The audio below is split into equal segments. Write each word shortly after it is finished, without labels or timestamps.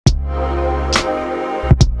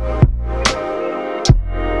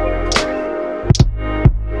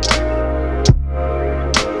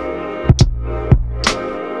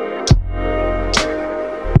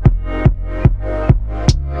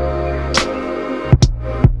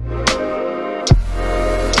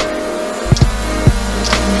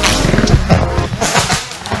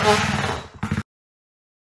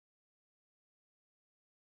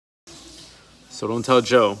So don't tell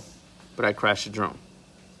Joe, but I crashed a drone.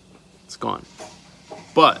 It's gone.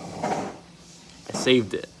 But I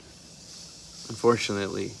saved it.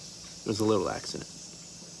 Unfortunately, it was a little accident.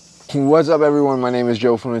 What's up, everyone? My name is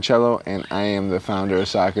Joe Funicello, and I am the founder of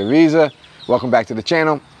SoccerViza. Welcome back to the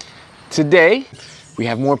channel. Today, we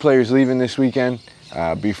have more players leaving this weekend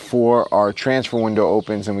before our transfer window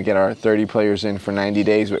opens and we get our 30 players in for 90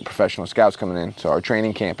 days with professional scouts coming in. So our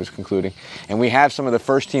training camp is concluding. And we have some of the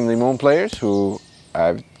first team Limon players who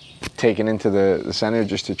I've taken into the center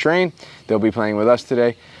just to train. They'll be playing with us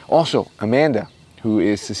today. Also, Amanda, who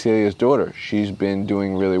is Cecilia's daughter. She's been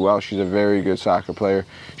doing really well. She's a very good soccer player.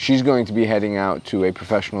 She's going to be heading out to a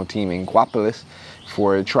professional team in Guapolis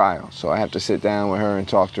for a trial. So I have to sit down with her and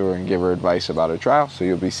talk to her and give her advice about her trial. So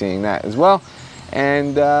you'll be seeing that as well.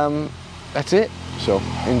 And that's it. So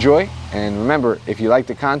enjoy. And remember, if you like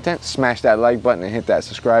the content, smash that like button and hit that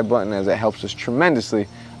subscribe button, as it helps us tremendously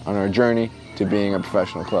on our journey to being a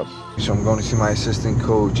professional club. So I'm going to see my assistant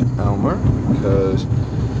coach, Elmer, because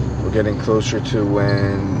we're getting closer to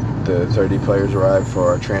when the 30 players arrive for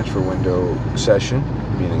our transfer window session,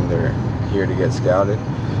 meaning they're here to get scouted.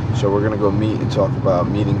 So we're going to go meet and talk about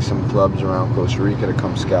meeting some clubs around Costa Rica to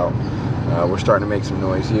come scout. We're starting to make some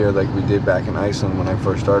noise here like we did back in Iceland when I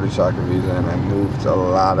first started SoccerViza, and I moved a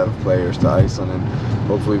lot of players to Iceland, and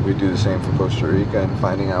hopefully we do the same for Costa Rica and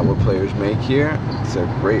finding out what players make here. It's a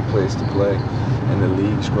great place to play, and the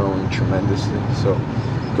league's growing tremendously. So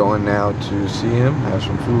going now to see him, have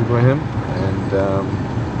some food with him, and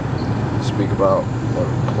speak about or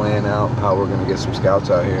plan out how we're going to get some scouts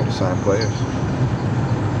out here to sign players.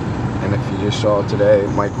 And if you just saw today,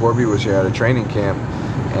 Mike Corby was here at a training camp,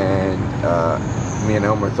 and me and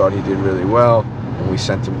Elmer thought he did really well, and we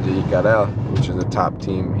sent him to Icarel, which is the top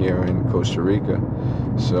team here in Costa Rica.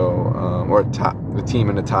 So, or the team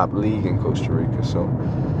in the top league in Costa Rica. So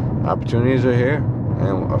opportunities are here,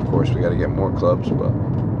 and of course we got to get more clubs. But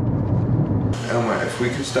Elmer, if we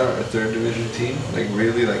could start a third division team, like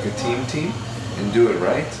really like a team, and do it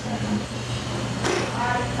right,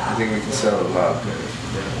 I think we can sell a lot of players.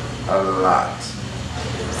 A lot.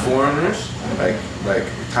 Foreigners like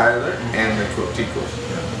Tyler and the Coticos.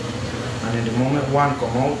 And in the moment one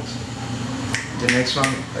come out, the next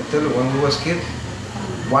one, I tell you, when we was kids,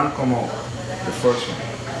 one come out, the first one.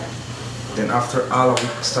 Then after all of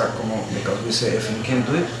it start come out, because we say if you can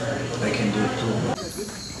do it, I can do it too.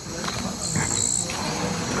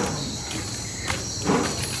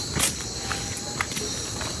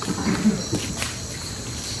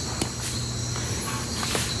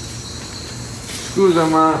 Scusa,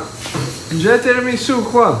 ma già tiramisù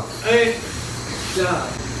qua?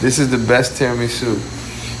 This is the best tiramisu.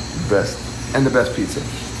 Best. And the best pizza.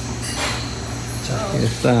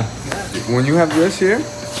 When you have this here,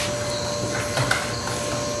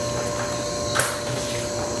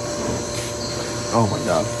 oh my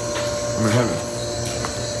God, I'm in heaven.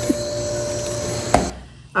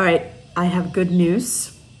 All right, I have good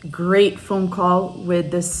news. Great phone call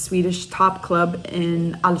with the Swedish top club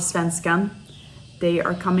in Allsvenskan. They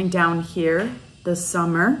are coming down here this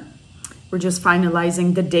summer. We're just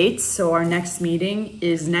finalizing the dates. So our next meeting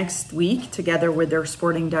is next week together with their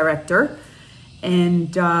sporting director.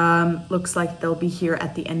 And looks like they'll be here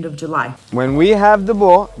at the end of July. When we have the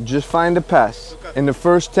ball, just find a pass in the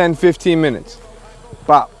first 10-15 minutes.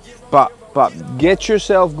 Pop, pop, pop. Get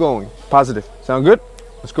yourself going. Positive. Sound good?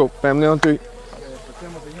 Let's go. Family on three.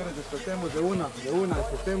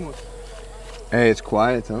 Hey, it's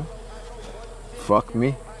quiet, huh? Fuck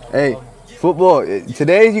me. Hey, football.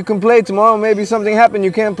 Today you can play. Tomorrow maybe something happened.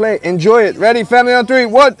 You can't play. Enjoy it. Ready? Family on three.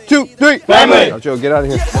 1, 2, 3. Family. Joe, get out of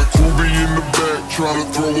here. My crew be in the back trying to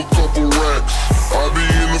throw a couple racks. I be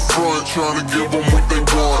in the front trying to give them what they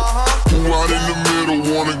want. Who out in the middle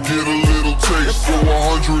wanna get a little taste. Throw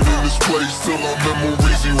 100 in this place till our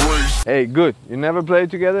memories erase. Hey, good. You never played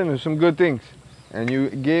together, and there's some good things. And you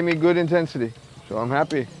gave me good intensity. So I'm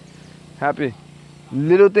happy. Happy.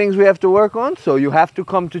 Little things we have to work on, so you have to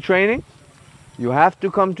come to training. You have to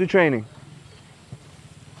come to training.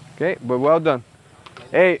 Okay, but well done.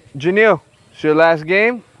 Hey, Janil, it's your last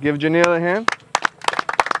game. Give Janil a hand.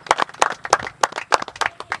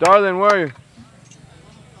 Darling, where are you?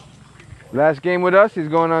 Last game with us. He's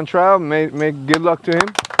going on trial. Make good luck to him.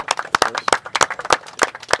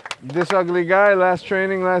 This ugly guy, last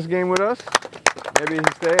training, last game with us. Maybe he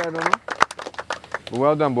stay, I don't know. But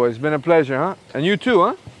well done, boys. It's been a pleasure, huh? And you too,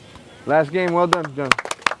 huh? Last game, well done, John.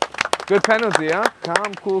 Good penalty, huh?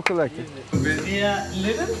 Calm, cool, collected. Yeah,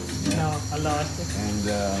 little? No, a lot. And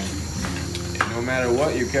no matter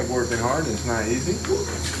what, you kept working hard. It's not easy.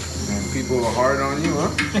 And people are hard on you, huh?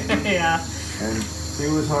 Yeah. And He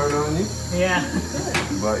was hard on you. Yeah.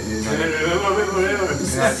 But you know,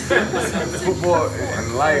 football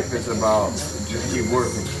and life is about just keep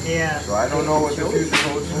working. Yeah. So I don't know what the future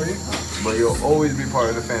holds for you, but you'll always be part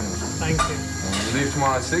of the family. Thank you. And you leave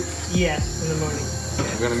tomorrow at 6? Yes, in the morning.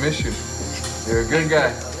 We're gonna miss you. You're a good guy.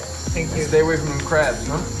 Thank you. Stay away from them crabs,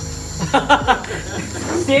 huh?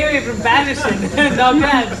 Stay away from Patterson. No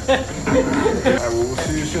crabs. Alright, well, we'll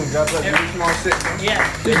see you soon. God bless you. Leave tomorrow at 6. Huh?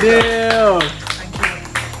 Yeah. Good deal.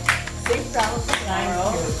 Safe travels.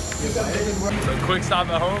 So quick stop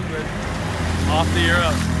at home, then off to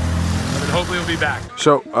Europe. And then hopefully we'll be back.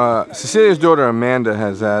 So, Cecilia's daughter Amanda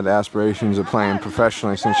has had aspirations of playing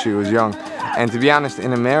professionally since she was young. And to be honest,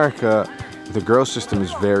 in America, the girls' system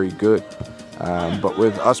is very good. But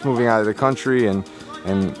with us moving out of the country and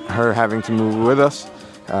her having to move with us,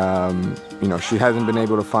 you know, she hasn't been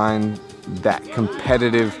able to find that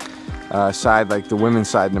competitive side like the women's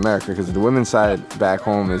side in America, because the women's side back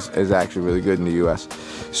home is actually really good in the US.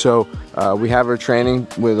 So we have her training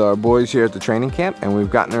with our boys here at the training camp, and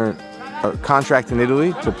we've gotten her a contract in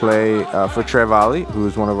Italy to play for Trevali, who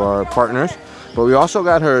is one of our partners. But we also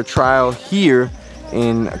got her a trial here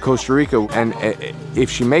in Costa Rica, and if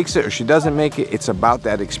she makes it or she doesn't make it, it's about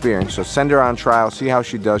that experience. So send her on trial, see how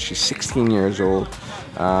she does. She's 16 years old.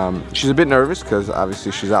 She's a bit nervous because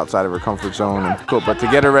obviously she's outside of her comfort zone, but to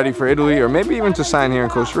get her ready for Italy, or maybe even to sign here in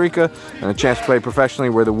Costa Rica and a chance to play professionally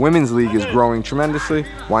where the women's league is growing tremendously,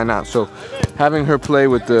 why not? So having her play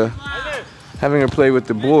with the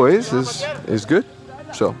boys is good.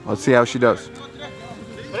 So let's see how she does.